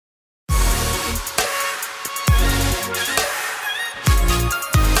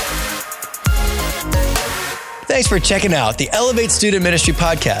Thanks for checking out the Elevate Student Ministry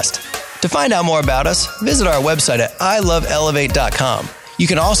podcast. To find out more about us, visit our website at iloveelevate.com. You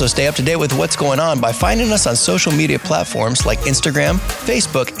can also stay up to date with what's going on by finding us on social media platforms like Instagram,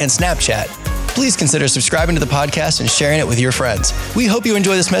 Facebook, and Snapchat. Please consider subscribing to the podcast and sharing it with your friends. We hope you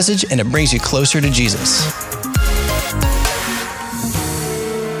enjoy this message and it brings you closer to Jesus.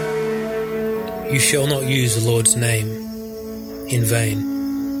 You shall not use the Lord's name in vain.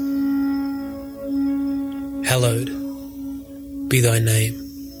 Hallowed be thy name.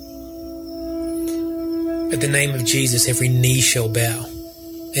 At the name of Jesus, every knee shall bow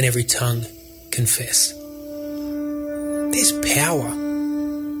and every tongue confess. There's power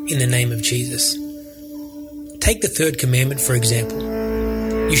in the name of Jesus. Take the third commandment, for example.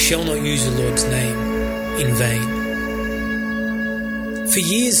 You shall not use the Lord's name in vain. For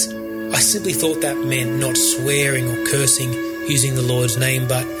years, I simply thought that meant not swearing or cursing using the Lord's name,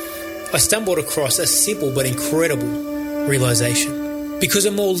 but I stumbled across a simple but incredible realization. Because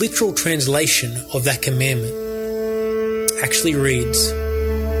a more literal translation of that commandment actually reads,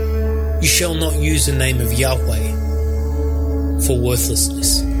 you shall not use the name of Yahweh for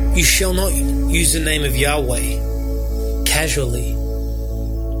worthlessness. You shall not use the name of Yahweh casually,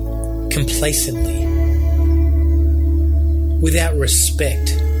 complacently, without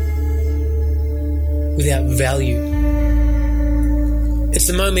respect, without value. It's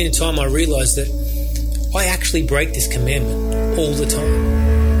the moment in time I realised that I actually break this commandment all the time.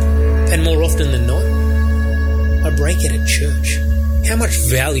 And more often than not, I break it at church. How much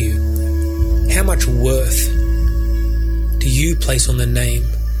value, how much worth do you place on the name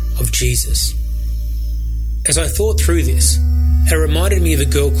of Jesus? As I thought through this, it reminded me of a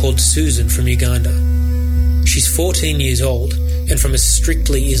girl called Susan from Uganda. She's 14 years old and from a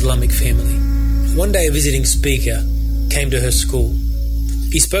strictly Islamic family. One day a visiting speaker came to her school.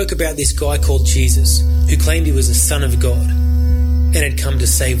 He spoke about this guy called Jesus who claimed he was the Son of God and had come to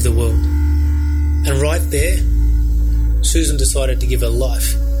save the world. And right there, Susan decided to give her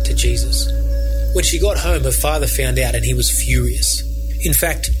life to Jesus. When she got home, her father found out and he was furious. In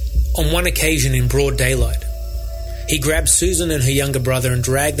fact, on one occasion in broad daylight, he grabbed Susan and her younger brother and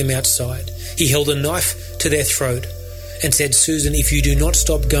dragged them outside. He held a knife to their throat and said, Susan, if you do not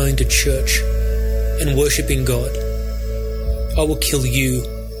stop going to church and worshipping God, I will kill you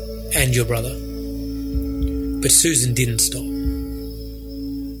and your brother. But Susan didn't stop.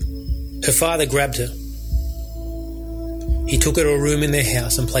 Her father grabbed her. He took her to a room in their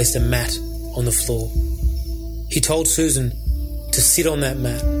house and placed a mat on the floor. He told Susan to sit on that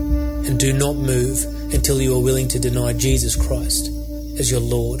mat and do not move until you are willing to deny Jesus Christ as your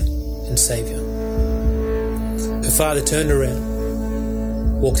Lord and Saviour. Her father turned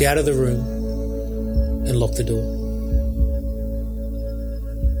around, walked out of the room and locked the door.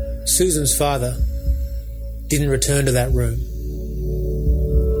 Susan's father didn't return to that room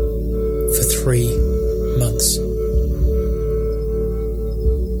for 3 months.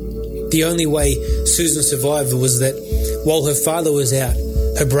 The only way Susan survived was that while her father was out,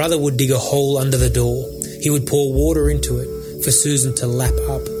 her brother would dig a hole under the door. He would pour water into it for Susan to lap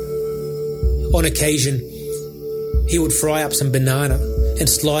up. On occasion, he would fry up some banana and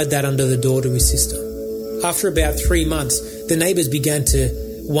slide that under the door to his sister. After about 3 months, the neighbours began to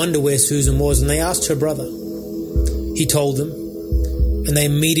wonder where Susan was and they asked her brother. He told them and they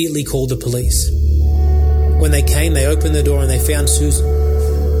immediately called the police. When they came, they opened the door and they found Susan.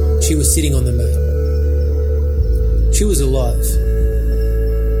 She was sitting on the mat. She was alive,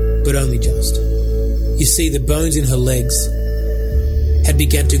 but only just. You see, the bones in her legs had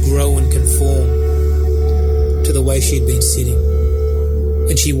begun to grow and conform to the way she had been sitting,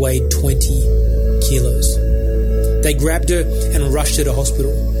 and she weighed 20 kilos. They grabbed her and rushed her to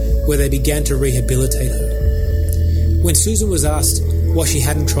hospital, where they began to rehabilitate her. When Susan was asked why she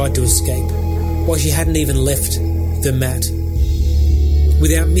hadn't tried to escape, why she hadn't even left the mat,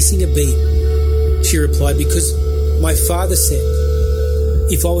 without missing a beat, she replied, because my father said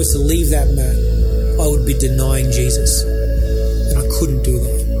if I was to leave that mat, I would be denying Jesus, and I couldn't do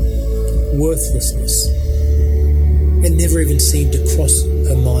that. Worthlessness. It never even seemed to cross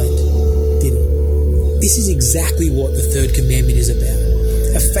her mind, did it? This is exactly what the third commandment is about.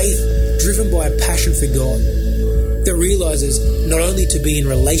 A faith driven by a passion for God that realizes not only to be in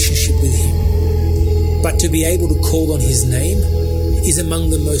relationship with Him, but to be able to call on His name is among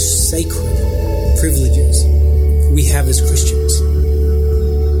the most sacred privileges we have as Christians.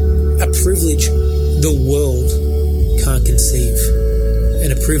 A privilege the world can't conceive,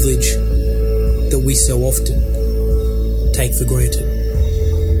 and a privilege that we so often take for granted.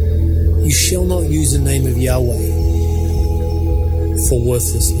 You shall not use the name of Yahweh for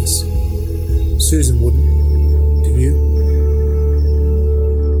worthlessness. Susan wouldn't. of you.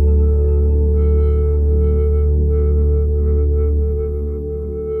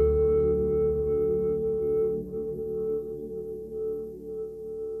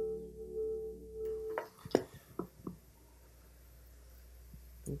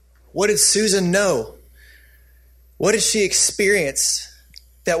 What did Susan know? What did she experience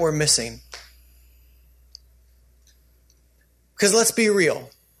that we're missing? Because let's be real.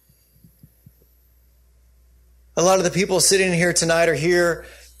 A lot of the people sitting here tonight are here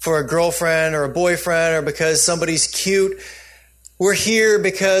for a girlfriend or a boyfriend or because somebody's cute. We're here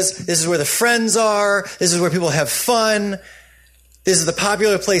because this is where the friends are. This is where people have fun. This is the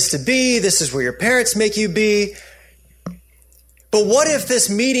popular place to be. This is where your parents make you be. But what if this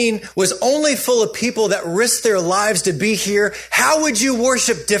meeting was only full of people that risked their lives to be here? How would you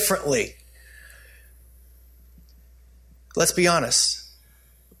worship differently? Let's be honest.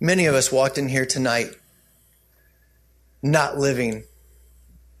 Many of us walked in here tonight not living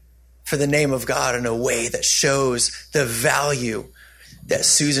for the name of God in a way that shows the value that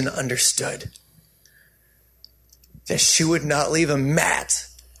Susan understood. That she would not leave a mat.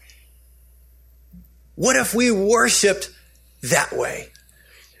 What if we worshiped that way?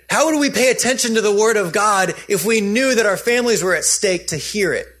 How would we pay attention to the Word of God if we knew that our families were at stake to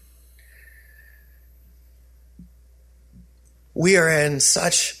hear it? We are in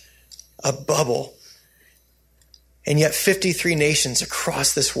such a bubble, and yet 53 nations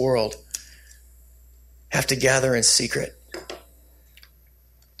across this world have to gather in secret.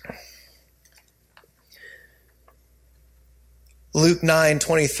 Luke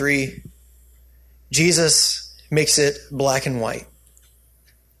 9:23, Jesus makes it black and white.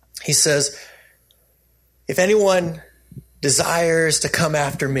 He says, if anyone desires to come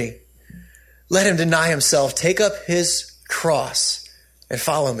after me, let him deny himself, take up his cross, and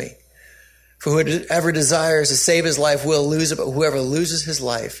follow me. For whoever desires to save his life will lose it, but whoever loses his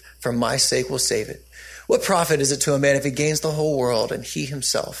life for my sake will save it. What profit is it to a man if he gains the whole world and he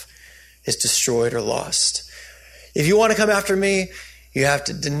himself is destroyed or lost? If you want to come after me, you have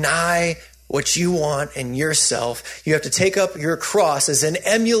to deny what you want in yourself. You have to take up your cross, as in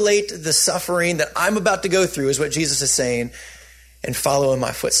emulate the suffering that I'm about to go through, is what Jesus is saying, and follow in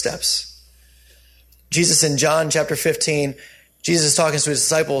my footsteps. Jesus in John chapter 15, Jesus is talking to his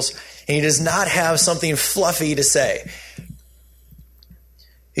disciples, and he does not have something fluffy to say.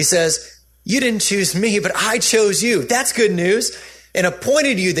 He says, you didn't choose me, but I chose you. That's good news. And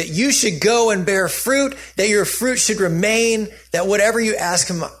appointed you that you should go and bear fruit, that your fruit should remain, that whatever you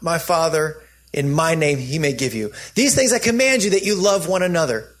ask my Father in my name, he may give you. These things I command you, that you love one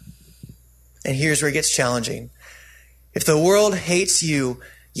another. And here's where it gets challenging. If the world hates you,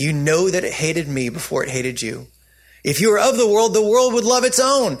 you know that it hated me before it hated you. If you are of the world would love its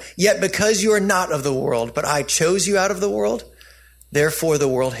own. Yet because you are not of the world, but I chose you out of the world, therefore the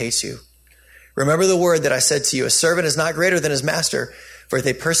world hates you. Remember the word that I said to you, a servant is not greater than his master, for if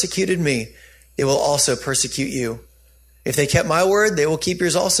they persecuted me, they will also persecute you. If they kept my word, they will keep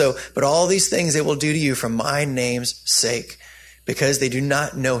yours also. But all these things they will do to you for my name's sake, because they do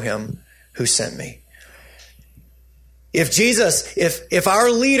not know him who sent me. If Jesus, if our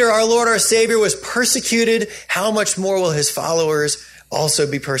leader, our Lord, our Savior was persecuted, how much more will his followers also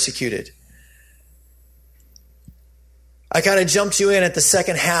be persecuted? I kind of jumped you in at the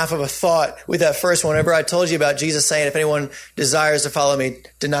second half of a thought with that first one. Whenever I told you about Jesus saying, if anyone desires to follow me,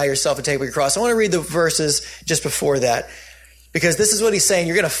 deny yourself and take up your cross. I want to read the verses just before that, because this is what he's saying.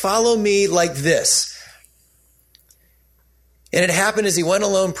 You're going to follow me like this. And it happened as he went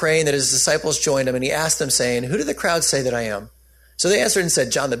alone praying that his disciples joined him, and he asked them saying, who do the crowd say that I am? So they answered and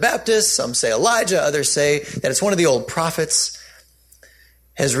said, John the Baptist. Some say Elijah. Others say that it's one of the old prophets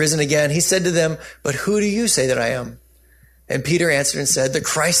has risen again. He said to them, but who do you say that I am? And Peter answered and said, the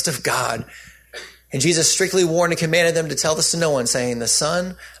Christ of God. And Jesus strictly warned and commanded them to tell this to no one, saying, the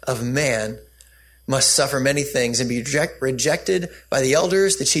Son of Man must suffer many things and be rejected by the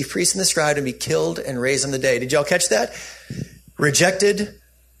elders, the chief priests, and the scribes, and be killed and raised on the day. Did y'all catch that? Rejected,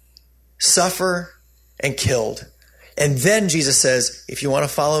 suffer, and killed. And then Jesus says, if you want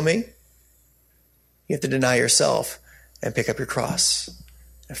to follow me, you have to deny yourself and pick up your cross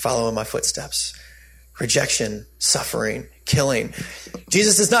and follow in my footsteps. Rejection, suffering, killing.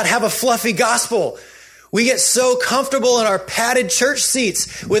 Jesus does not have a fluffy gospel. We get so comfortable in our padded church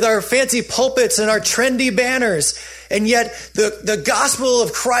seats with our fancy pulpits and our trendy banners. And yet the gospel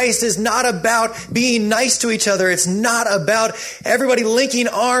of Christ is not about being nice to each other. It's not about everybody linking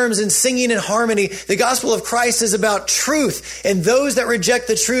arms and singing in harmony. The gospel of Christ is about truth. And those that reject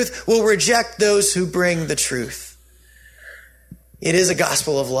the truth will reject those who bring the truth. It is a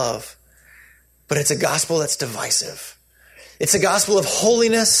gospel of love. but it's a gospel that's divisive. It's a gospel of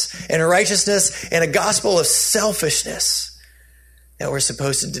holiness and righteousness and a gospel of selfishness that we're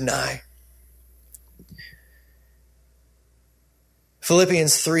supposed to deny.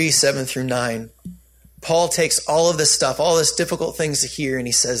 Philippians 3:7-9. Paul takes all of this stuff, all this difficult things to hear, and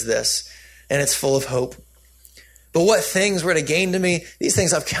he says this, and it's full of hope. But what things were to gain to me? These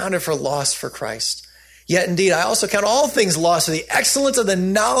things I've counted for loss for Christ. Yet indeed, I also count all things lost for the excellence of the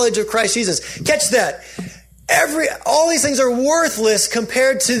knowledge of Christ Jesus. Catch that. All these things are worthless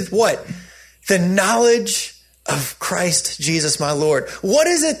compared to what? The knowledge of Christ Jesus, my Lord. What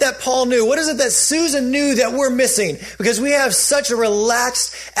is it that Paul knew? What is it that Susan knew that we're missing? Because we have such a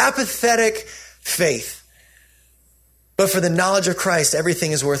relaxed, apathetic faith. But for the knowledge of Christ,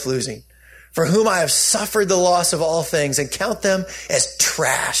 everything is worth losing. For whom I have suffered the loss of all things and count them as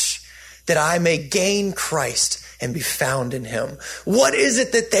trash, that I may gain Christ and be found in him. What is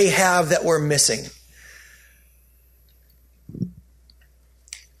it that they have that we're missing?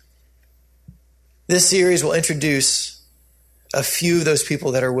 This series will introduce a few of those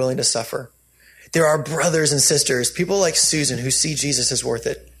people that are willing to suffer. There are brothers and sisters, people like Susan, who see Jesus as worth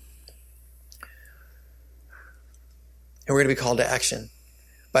it. And we're going to be called to action.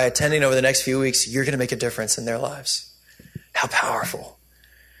 By attending over the next few weeks, you're going to make a difference in their lives. How powerful.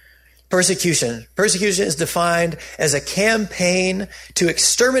 Persecution. Persecution is defined as a campaign to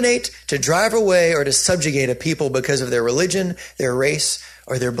exterminate, to drive away, or to subjugate a people because of their religion, their race,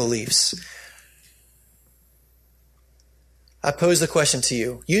 or their beliefs. I pose the question to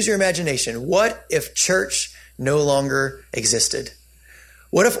you. Use your imagination. What if church no longer existed?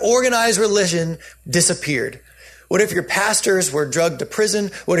 What if organized religion disappeared? What if your pastors were drugged to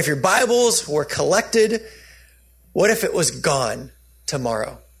prison? What if your Bibles were collected? What if it was gone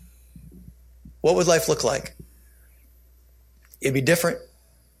tomorrow? What would life look like? It'd be different.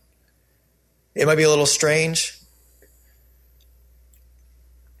 It might be a little strange.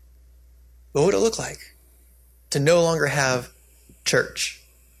 But what would it look like to no longer have church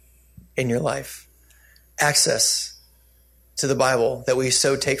in your life? Access to the Bible that we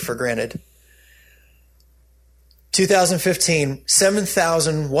so take for granted. 2015,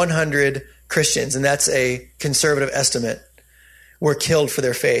 7,100 Christians, and that's a conservative estimate, were killed for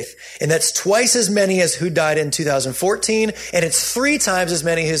their faith. And that's twice as many as who died in 2014, and it's 3 times as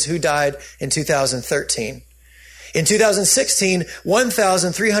many as who died in 2013. In 2016,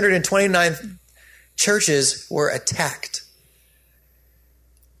 1,329 churches were attacked.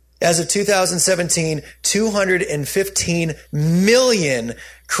 As of 2017, 215 million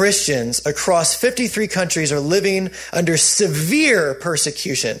Christians across 53 countries are living under severe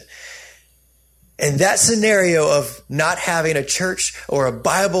persecution. And that scenario of not having a church or a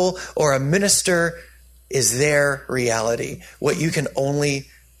Bible or a minister is their reality. What you can only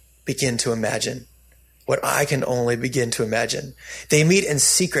begin to imagine. What I can only begin to imagine. They meet in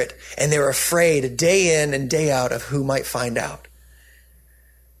secret and they're afraid day in and day out of who might find out.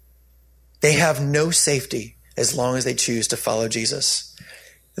 They have no safety as long as they choose to follow Jesus.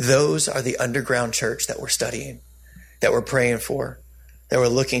 Those are the underground church that we're studying, that we're praying for, that we're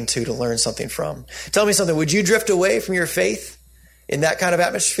looking to learn something from. Tell me something. Would you drift away from your faith in that kind of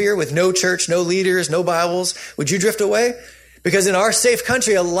atmosphere with no church, no leaders, no Bibles? Would you drift away? Because in our safe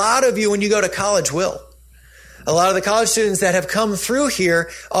country, a lot of you, when you go to college, will. A lot of the college students that have come through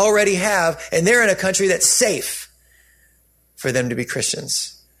here already have, and they're in a country that's safe for them to be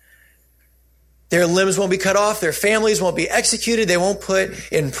Christians. Their limbs won't be cut off. Their families won't be executed. They won't put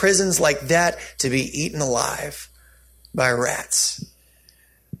in prisons like that to be eaten alive by rats.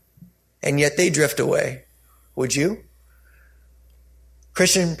 And yet they drift away. Would you?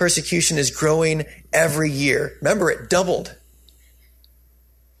 Christian persecution is growing every year. Remember, it doubled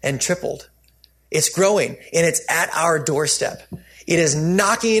and tripled. It's growing, and it's at our doorstep. It is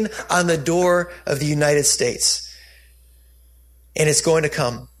knocking on the door of the United States. And it's going to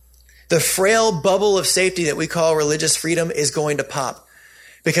come. The frail bubble of safety that we call religious freedom is going to pop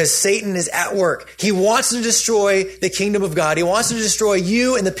because Satan is at work. He wants to destroy the kingdom of God. He wants to destroy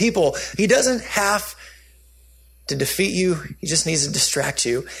you and the people. He doesn't have to defeat you. He just needs to distract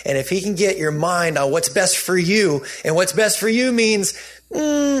you. And if he can get your mind on what's best for you, and what's best for you means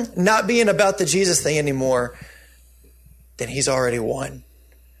not being about the Jesus thing anymore, then he's already won.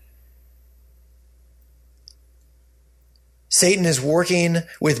 Satan is working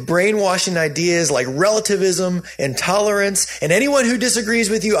with brainwashing ideas like relativism and tolerance, and anyone who disagrees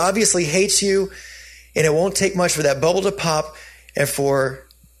with you obviously hates you, and it won't take much for that bubble to pop and for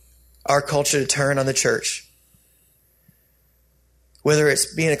our culture to turn on the church. Whether it's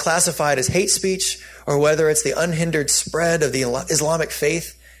being classified as hate speech or whether it's the unhindered spread of the Islamic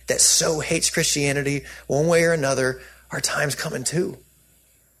faith that so hates Christianity one way or another, our time's coming too.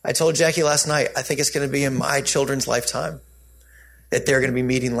 I told Jackie last night, I think it's going to be in my children's lifetime that they're going to be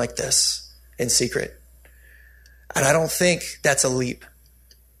meeting like this in secret. And I don't think that's a leap.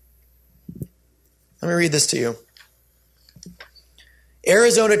 Let me read this to you.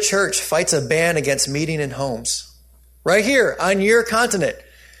 Arizona Church fights a ban against meeting in homes. Right here on your continent.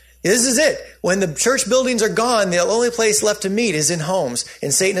 This is it. When the church buildings are gone, the only place left to meet is in homes.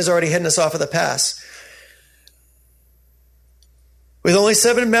 And Satan has already hidden us off of the pass. With only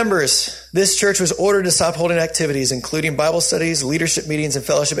 7 members, this church was ordered to stop holding activities, including Bible studies, leadership meetings, and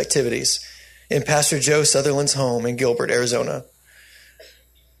fellowship activities in Pastor Joe Sutherland's home in Gilbert, Arizona.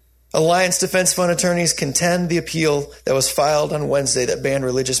 Alliance Defense Fund attorneys contend the appeal that was filed on Wednesday that banned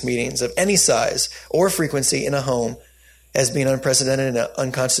religious meetings of any size or frequency in a home as being unprecedented and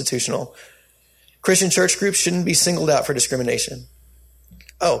unconstitutional. Christian church groups shouldn't be singled out for discrimination.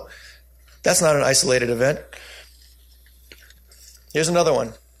 Oh, that's not an isolated event. Here's another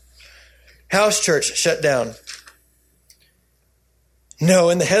one. House church shut down. No,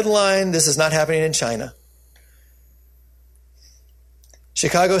 in the headline, this is not happening in China.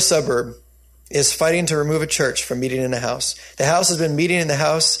 Chicago suburb is fighting to remove a church from meeting in a house. The house has been meeting in the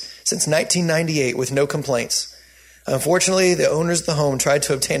house since 1998 with no complaints. Unfortunately, the owners of the home tried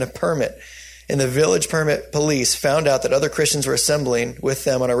to obtain a permit, and the village permit police found out that other Christians were assembling with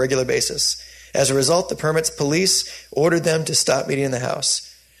them on a regular basis. As a result, the permit's police ordered them to stop meeting in the house.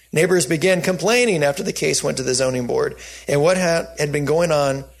 Neighbors began complaining after the case went to the zoning board, and what had been going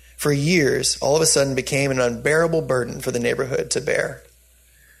on for years all of a sudden became an unbearable burden for the neighborhood to bear.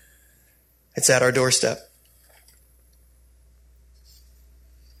 It's at our doorstep.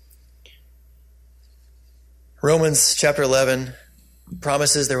 Romans chapter 11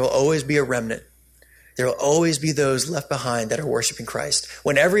 promises there will always be a remnant. There will always be those left behind that are worshiping Christ.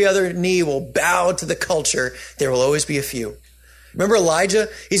 When every other knee will bow to the culture, there will always be a few. Remember Elijah?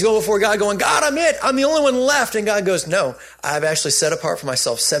 He's going before God going, God, I'm it. I'm the only one left. And God goes, no, I've actually set apart for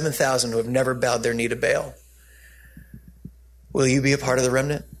myself 7,000 who have never bowed their knee to Baal. Will you be a part of the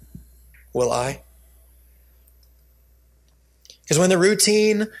remnant? Will I? Because when the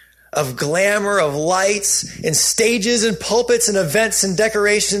routine of glamour, of lights and stages and pulpits and events and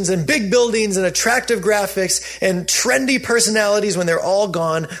decorations and big buildings and attractive graphics and trendy personalities, when they're all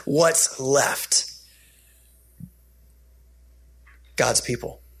gone, what's left? God's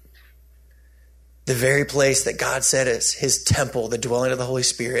people. The very place that God said is his temple, the dwelling of the Holy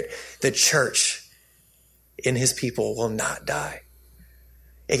Spirit, the church in his people will not die.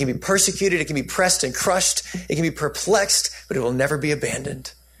 It can be persecuted, it can be pressed and crushed, it can be perplexed, but it will never be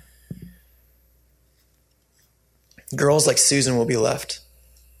abandoned. Girls like Susan will be left.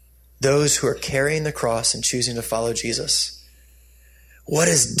 Those who are carrying the cross and choosing to follow Jesus. What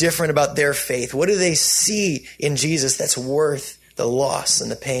is different about their faith? What do they see in Jesus that's worth the loss and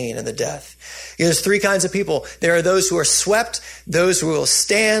the pain and the death? There's 3 kinds of people. There are those who are swept, those who will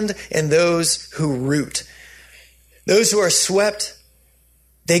stand, and those who root. Those who are swept,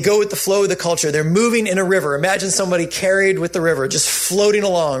 they go with the flow of the culture. They're moving in a river. Imagine somebody carried with the river, just floating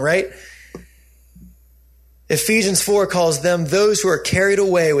along, right? Ephesians 4 calls them those who are carried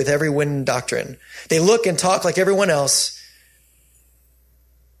away with every wind and doctrine. They look and talk like everyone else.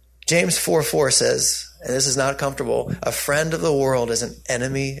 James 4:4 says, and this is not comfortable, a friend of the world is an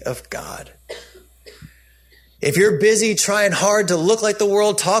enemy of God. If you're busy trying hard to look like the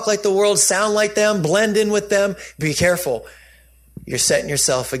world, talk like the world, sound like them, blend in with them, be careful. You're setting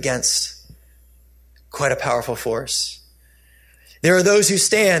yourself against quite a powerful force. There are those who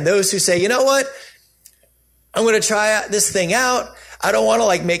stand, those who say, you know what? I'm going to try this thing out. I don't want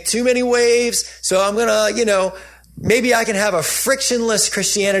to make too many waves. So I'm going to, maybe I can have a frictionless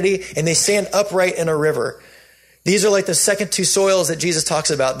Christianity, and they stand upright in a river. These are like the second 2 soils that Jesus talks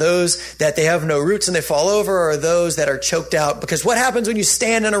about. Those that they have no roots and they fall over, or those that are choked out. Because what happens when you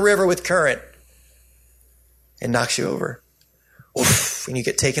stand in a river with current? It knocks you over. Oof, and you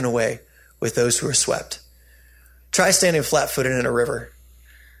get taken away with those who are swept. Try standing flat-footed in a river.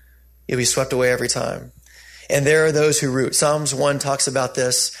 You'll be swept away every time. And there are those who root. Psalms 1 talks about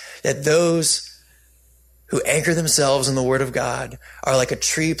this, that those who anchor themselves in the word of God are like a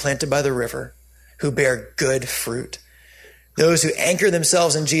tree planted by the river, who bear good fruit. Those who anchor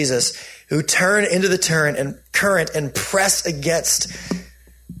themselves in Jesus, who turn into the current and press against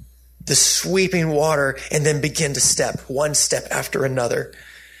the sweeping water and then begin to step, one step after another.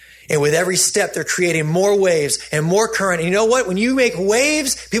 And with every step, they're creating more waves and more current. And you know what? When you make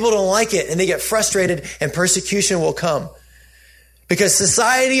waves, people don't like it and they get frustrated, and persecution will come. Because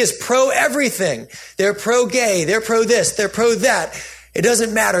society is pro everything. They're pro gay. They're pro this. They're pro that. It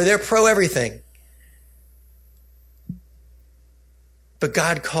doesn't matter. They're pro everything. But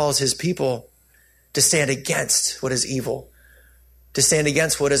God calls his people to stand against what is evil, to stand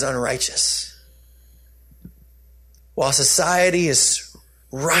against what is unrighteous. While society is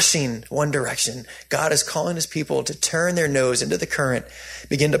rushing one direction, God is calling his people to turn their nose into the current,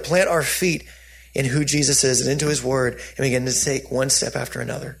 begin to plant our feet in who Jesus is and into his word, and begin to take one step after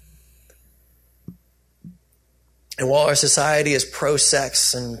another. And while our society is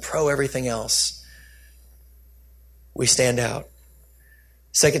pro-sex and pro-everything else, we stand out.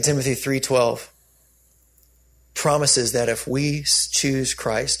 2 Timothy 3:12 promises that if we choose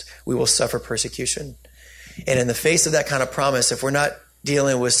Christ, we will suffer persecution. And in the face of that kind of promise, if we're not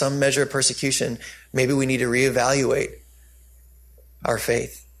dealing with some measure of persecution, maybe we need to reevaluate our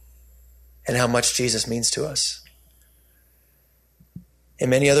faith and how much Jesus means to us. In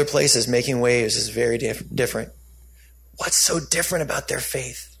many other places, making waves is very different. What's so different about their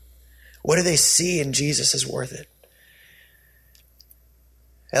faith? What do they see in Jesus as worth it?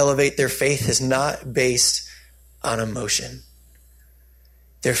 Elevate, their faith is not based on emotion.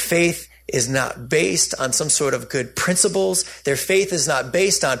 Their faith is not based on some sort of good principles. Their faith is not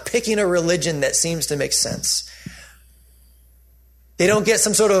based on picking a religion that seems to make sense. They don't get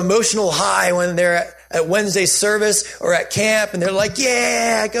some sort of emotional high when they're at Wednesday service or at camp and they're like,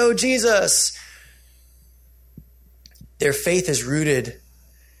 yeah, go Jesus. Their faith is rooted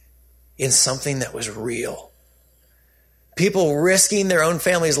in something that was real. People risking their own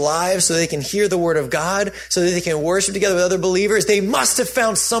family's lives so they can hear the word of God, so that they can worship together with other believers. They must have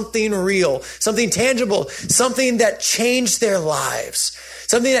found something real, something tangible, something that changed their lives,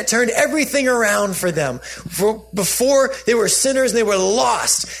 something that turned everything around for them. Before they were sinners and they were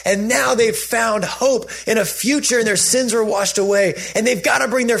lost, and now they've found hope in a future and their sins were washed away. And they've got to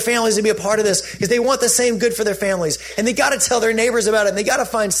bring their families to be a part of this because they want the same good for their families. And they got to tell their neighbors about it. And they got to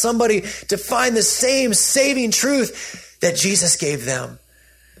find somebody to find the same saving truth that Jesus gave them.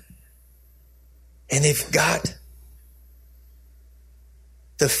 And they've got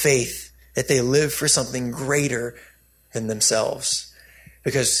the faith that they live for something greater than themselves.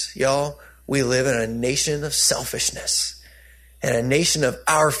 Because, y'all, we live in a nation of selfishness and a nation of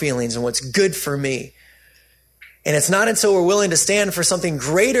our feelings and what's good for me. And it's not until we're willing to stand for something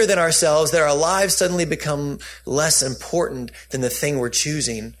greater than ourselves that our lives suddenly become less important than the thing we're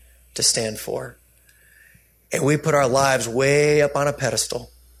choosing to stand for. And we put our lives way up on a pedestal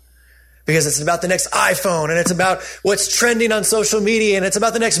because it's about the next iPhone and it's about what's trending on social media and it's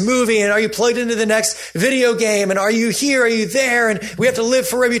about the next movie and are you plugged into the next video game and are you here, are you there? And we have to live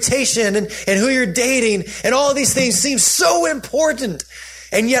for reputation and who you're dating and all of these things seem so important.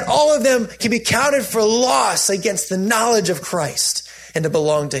 And yet all of them can be counted for loss against the knowledge of Christ and to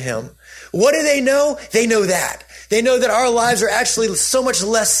belong to him. What do they know? They know that. They know that our lives are actually so much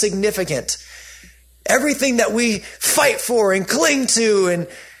less significant. Everything that we fight for and cling to, and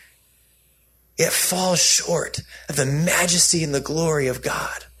it falls short of the majesty and the glory of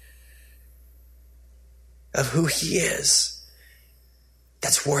God, of who he is.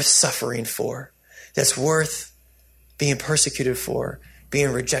 That's worth suffering for. That's worth being persecuted for,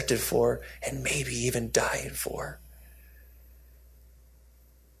 being rejected for, and maybe even dying for.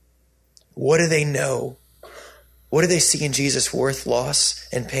 What do they know? What do they see in Jesus worth loss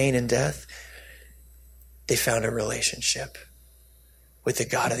and pain and death? They found a relationship with the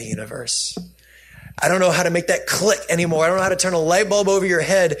God of the universe. I don't know how to make that click anymore. I don't know how to turn a light bulb over your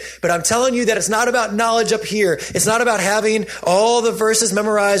head, but I'm telling you that it's not about knowledge up here. It's not about having all the verses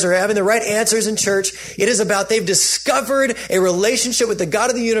memorized or having the right answers in church. It is about they've discovered a relationship with the God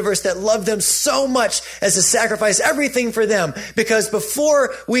of the universe that loved them so much as to sacrifice everything for them. Because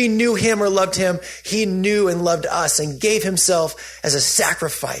before we knew him or loved him, he knew and loved us and gave himself as a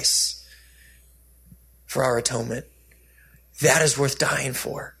sacrifice for our atonement. That is worth dying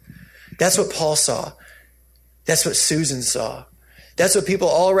for. That's what Paul saw. That's what Susan saw. That's what people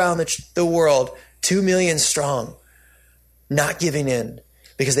all around the world, 2 million strong, not giving in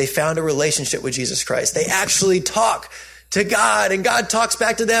because they found a relationship with Jesus Christ. They actually talk to God and God talks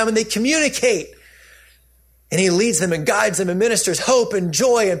back to them and they communicate. And he leads them and guides them and ministers hope and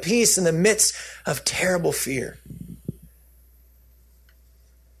joy and peace in the midst of terrible fear.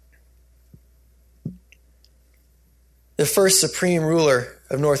 The first supreme ruler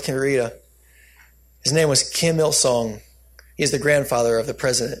of North Korea, his name was Kim Il-sung. He's the grandfather of the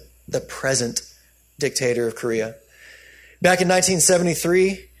present dictator of Korea. Back in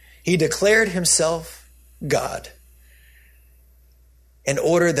 1973, he declared himself God and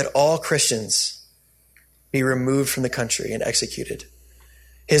ordered that all Christians be removed from the country and executed.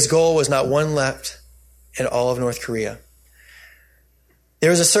 His goal was not one left in all of North Korea. There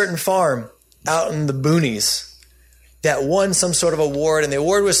was a certain farm out in the boonies that won some sort of award, and the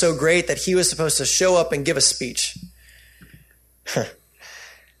award was so great that he was supposed to show up and give a speech.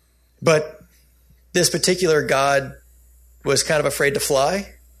 But this particular god was kind of afraid to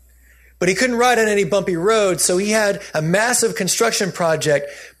fly, but he couldn't ride on any bumpy roads, so he had a massive construction project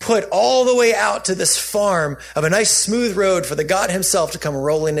put all the way out to this farm of a nice smooth road for the god himself to come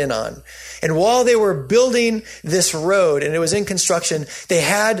rolling in on. And while they were building this road, and it was in construction, they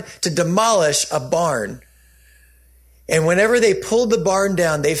had to demolish a barn. And whenever they pulled the barn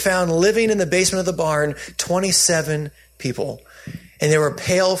down, they found living in the basement of the barn 27 people. And they were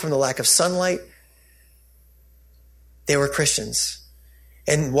pale from the lack of sunlight. They were Christians.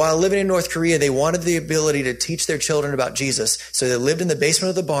 And while living in North Korea, they wanted the ability to teach their children about Jesus. So they lived in the basement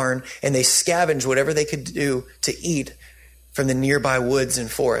of the barn, and they scavenged whatever they could do to eat from the nearby woods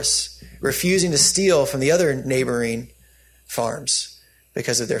and forests, refusing to steal from the other neighboring farms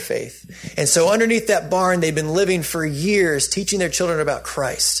because of their faith. And so underneath that barn, they'd been living for years, teaching their children about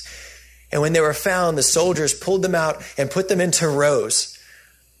Christ. And when they were found, the soldiers pulled them out and put them into rows.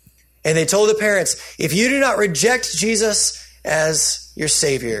 And they told the parents, if you do not reject Jesus as your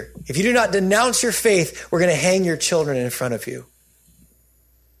Savior, if you do not denounce your faith, we're going to hang your children in front of you.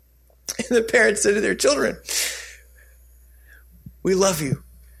 And the parents said to their children, we love you.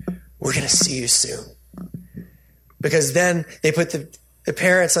 We're going to see you soon. Because then they put the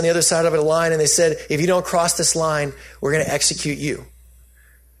parents on the other side of a line, and they said, if you don't cross this line, we're going to execute you.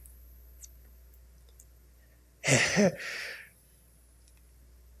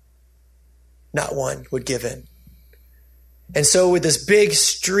 Not one would give in. And so with this big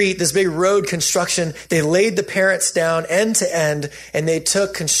street, this big road construction, they laid the parents down end to end, and they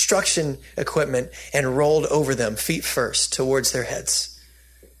took construction equipment and rolled over them feet first towards their heads.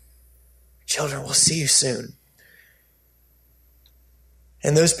 Children, we'll see you soon.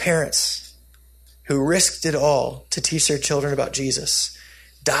 And those parents who risked it all to teach their children about Jesus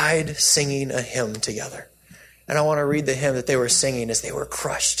died singing a hymn together. And I want to read the hymn that they were singing as they were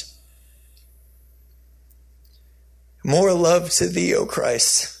crushed. More love to thee, O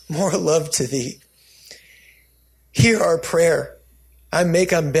Christ, more love to thee. Hear our prayer. I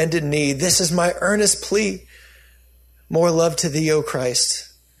make on bended knee. This is my earnest plea. More love to thee, O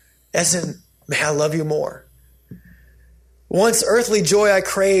Christ. As in, may I love you more. Once earthly joy I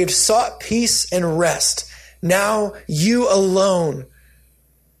craved, sought peace and rest. Now you alone,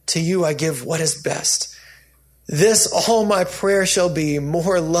 to you I give what is best. This all my prayer shall be,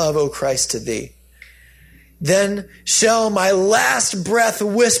 more love, O Christ, to thee. Then shall my last breath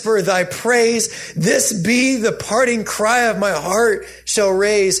whisper thy praise. This be the parting cry of my heart shall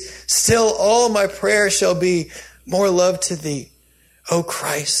raise. Still all my prayer shall be, more love to thee, O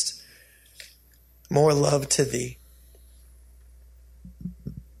Christ, more love to thee.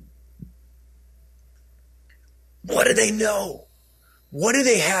 What do they know? What do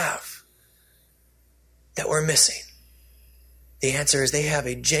they have that we're missing? The answer is they have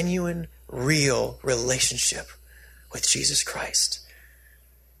a genuine, real relationship with Jesus Christ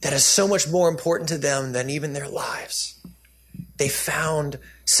that is so much more important to them than even their lives. They found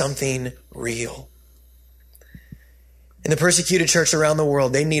something real. In the persecuted church around the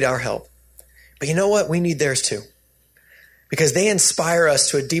world, they need our help. But you know what? We need theirs too. Because they inspire us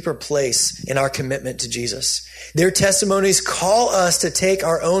to a deeper place in our commitment to Jesus. Their testimonies call us to take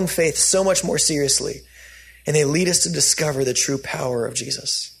our own faith so much more seriously. And they lead us to discover the true power of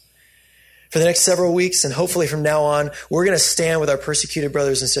Jesus. For the next several weeks, and hopefully from now on, we're going to stand with our persecuted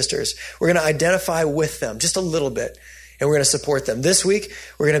brothers and sisters. We're going to identify with them just a little bit, and we're going to support them. This week,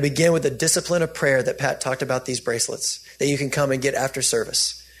 we're going to begin with the discipline of prayer that Pat talked about, these bracelets that you can come and get after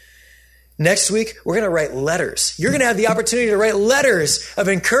service. Next week, we're going to write letters. You're going to have the opportunity to write letters of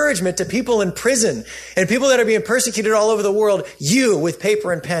encouragement to people in prison and people that are being persecuted all over the world. You, with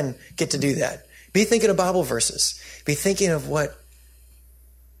paper and pen, get to do that. Be thinking of Bible verses. Be thinking of what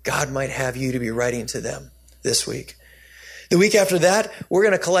God might have you to be writing to them this week. The week after that, we're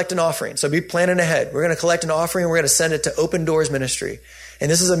going to collect an offering. So be planning ahead. We're going to collect an offering, and we're going to send it to Open Doors Ministry. And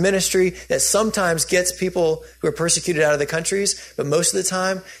this is a ministry that sometimes gets people who are persecuted out of the countries, but most of the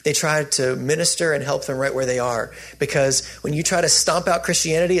time, they try to minister and help them right where they are. Because when you try to stomp out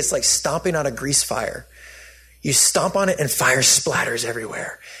Christianity, it's like stomping on a grease fire. You stomp on it and fire splatters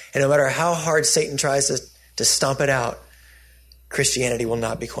everywhere. And no matter how hard Satan tries to stomp it out, Christianity will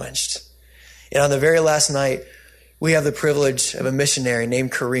not be quenched. And on the very last night, we have the privilege of a missionary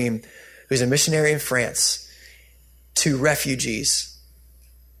named Kareem, who's a missionary in France, to refugees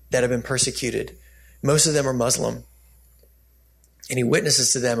that have been persecuted. Most of them are Muslim. And he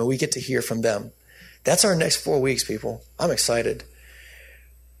witnesses to them, and we get to hear from them. That's our next 4 weeks, people. I'm excited.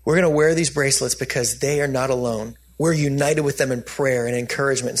 We're going to wear these bracelets because they are not alone. We're united with them in prayer and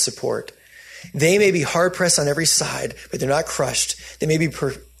encouragement and support. They may be hard-pressed on every side, but they're not crushed. They may be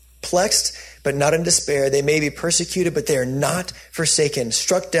perplexed, but not in despair. They may be persecuted, but they are not forsaken,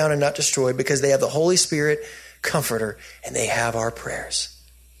 struck down and not destroyed, because they have the Holy Spirit, Comforter, and they have our prayers.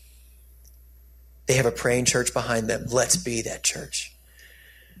 They have a praying church behind them. Let's be that church.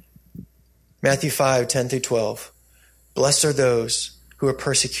 Matthew 5:10-12. Blessed are those who are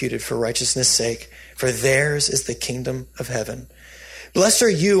persecuted for righteousness' sake, for theirs is the kingdom of heaven. Blessed are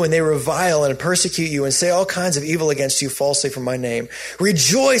you when they revile and persecute you and say all kinds of evil against you falsely for my name.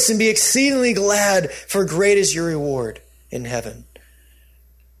 Rejoice and be exceedingly glad, for great is your reward in heaven.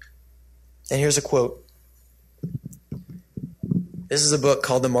 And here's a quote. This is a book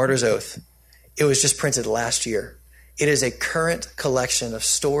called The Martyr's Oath. It was just printed last year. It is a current collection of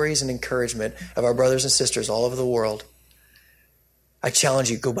stories and encouragement of our brothers and sisters all over the world. I challenge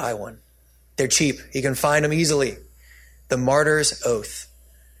you, go buy one. They're cheap. You can find them easily. The Martyr's Oath.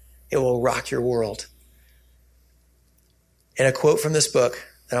 It will rock your world. And a quote from this book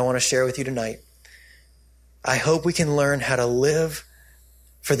that I want to share with you tonight. I hope we can learn how to live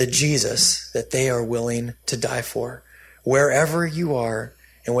for the Jesus that they are willing to die for, wherever you are,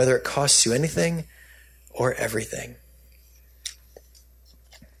 and whether it costs you anything or everything.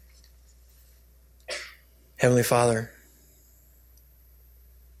 Heavenly Father,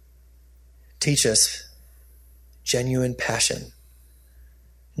 teach us genuine passion,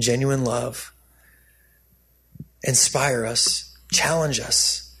 genuine love. Inspire us, challenge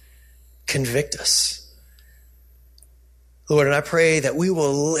us, convict us. Lord, and I pray that we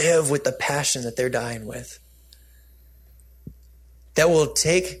will live with the passion that they're dying with. That will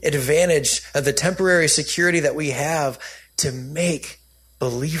take advantage of the temporary security that we have to make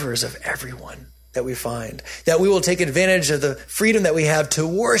believers of everyone that we find. That we will take advantage of the freedom that we have to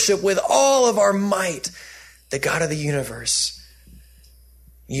worship with all of our might the God of the universe.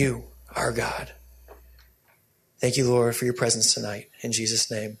 You, our God. Thank you, Lord, for your presence tonight. In Jesus'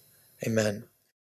 name, amen.